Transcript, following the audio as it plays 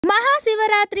மகா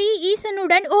சிவராத்திரி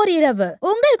ஈசனுடன் ஓர் இரவு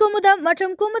உங்கள் குமுதம்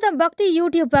மற்றும் குமுதம் பக்தி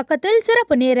யூடியூப் பக்கத்தில்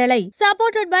சிறப்பு நேரலை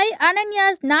supported by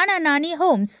Ananya's Nana Nani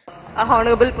Homes.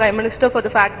 Honorable Prime Minister, for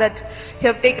the fact that you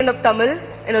have taken up Tamil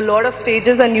in a lot of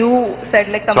stages and you said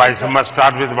like Tamil. So I must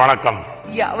start with Vanakkam.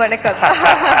 Yeah, Vanakkam.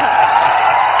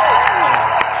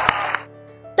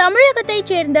 தமிழகத்தைச்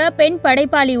சேர்ந்த பெண்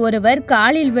படைப்பாளி ஒருவர்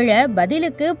காலில் விழ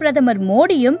பதிலுக்கு பிரதமர்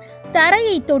மோடியும்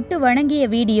தரையை தொட்டு வணங்கிய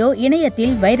வீடியோ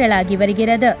இணையத்தில் வைரலாகி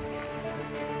வருகிறது.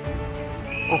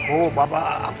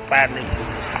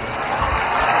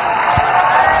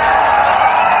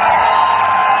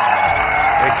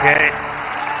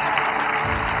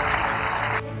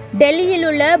 டெல்லியில்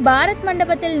உள்ள பாரத்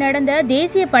மண்டபத்தில் நடந்த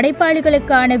தேசிய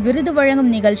படைப்பாளிகளுக்கான விருது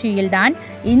வழங்கும் நிகழ்ச்சியில்தான்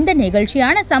இந்த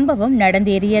நிகழ்ச்சியான சம்பவம்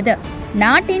நடந்தேறியது.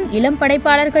 நாட்டின் இளம்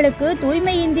படைப்பாளர்களுக்கு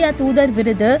தூய்மை இந்தியா தூதர்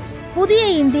விருது, புதிய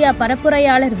இந்தியா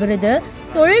பரப்புரையாளர் விருது,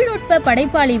 தொழில்நுட்ப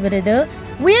படைப்பாளி விருது,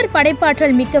 உயர்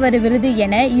படைப்பாற்றல் மிக்கவர் விருது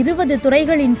என 20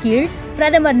 துறைகளின் கீழ்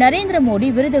பிரதமர் நரேந்திர மோடி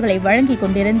விருதுகளை வழங்கிக்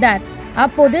கொண்டிருந்தார்.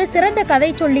 அப்போது சிறந்த கதை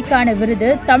சொல்லிக்கான விருது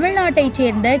தமிழ்நாட்டைச்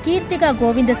சேர்ந்த கீர்த்திகா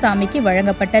கோவிந்தசாமிக்கு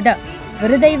வழங்கப்பட்டது.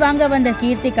 விருதை வாங்க வந்த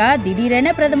கீர்த்திகா திடீரென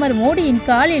பிரதமர் மோடியின்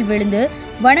காலில் விழுந்து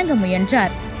வணங்க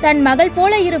முயன்றார். தன் மகள்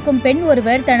போல இருக்கும் பெண்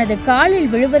ஒருவர் தனது காலில்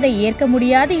விழுவதை ஏற்க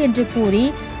முடியாது என்று கூறி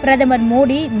பிரதமர்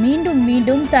மோடி மீண்டும்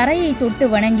மீண்டும் தரையை தொட்டு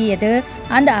வணங்கியது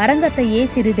அந்த அரங்கத்தையே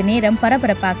சிறிது நேரம்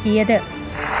பரபரப்பாக்கியது.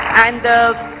 And the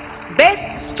best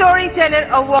storyteller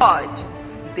award,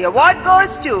 the award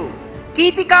goes to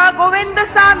Kirtika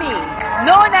Govindasamy,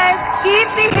 known as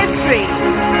Kirti History.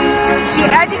 She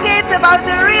educates about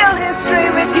the real history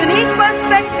with unique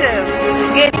perspective,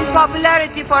 gaining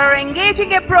popularity for her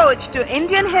engaging approach to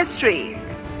Indian history.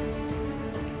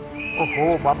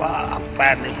 Oh, Baba, I'm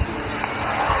panic.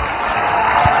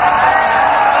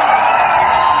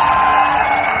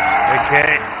 देखिए,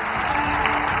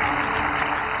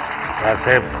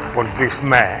 ऐसे politics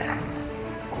में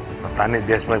पता नहीं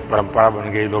देश में परंपरा बन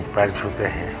गई, लोग पैर छूते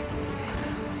हैं.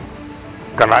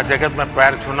 कला जगत में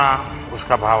पैर छूना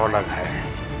उसका भाव अलग है,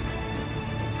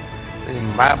 लेकिन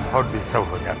मैं बहुत डिस्टर्ब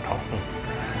हो जाता हूँ.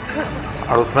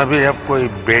 और उसमें भी अब कोई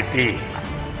बेटी.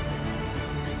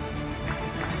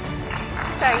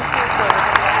 Thank you, sir.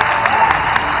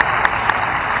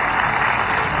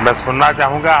 मैं सुनना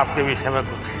चाहूँगा आपके विषय में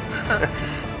कुछ.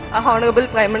 Honorable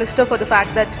Prime Minister, for the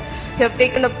fact that you have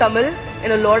taken up Tamil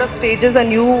in a lot of stages and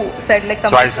you said like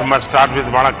Tamil. So I must start with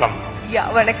Vanakkam. Yeah,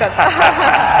 Vanakkam.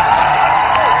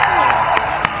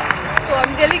 So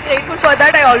I'm really grateful for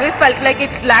that. I always felt like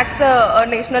it lacks a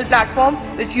national platform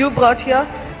which you brought here.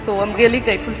 So I'm really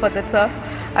grateful for that, sir.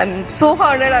 I'm so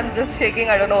honored. I'm just shaking.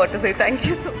 I don't know what to say. Thank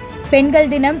you so much. பெண்கள்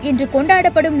தினம் இன்று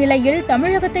கொண்டாடப்படும் நிலையில்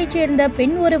தமிழகத்தைச் சேர்ந்த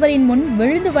பெண் ஒருவரின் முன்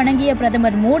விழுந்து வணங்கிய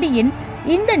பிரதமர் மோடியின்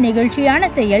இந்த நிகழ்ச்சியான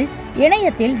செயல்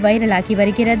இணையத்தில் வைரலாகி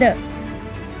வருகிறது.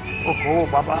 Oh,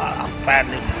 Baba, I'm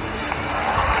panic.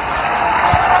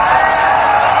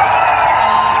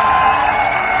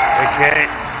 Okay.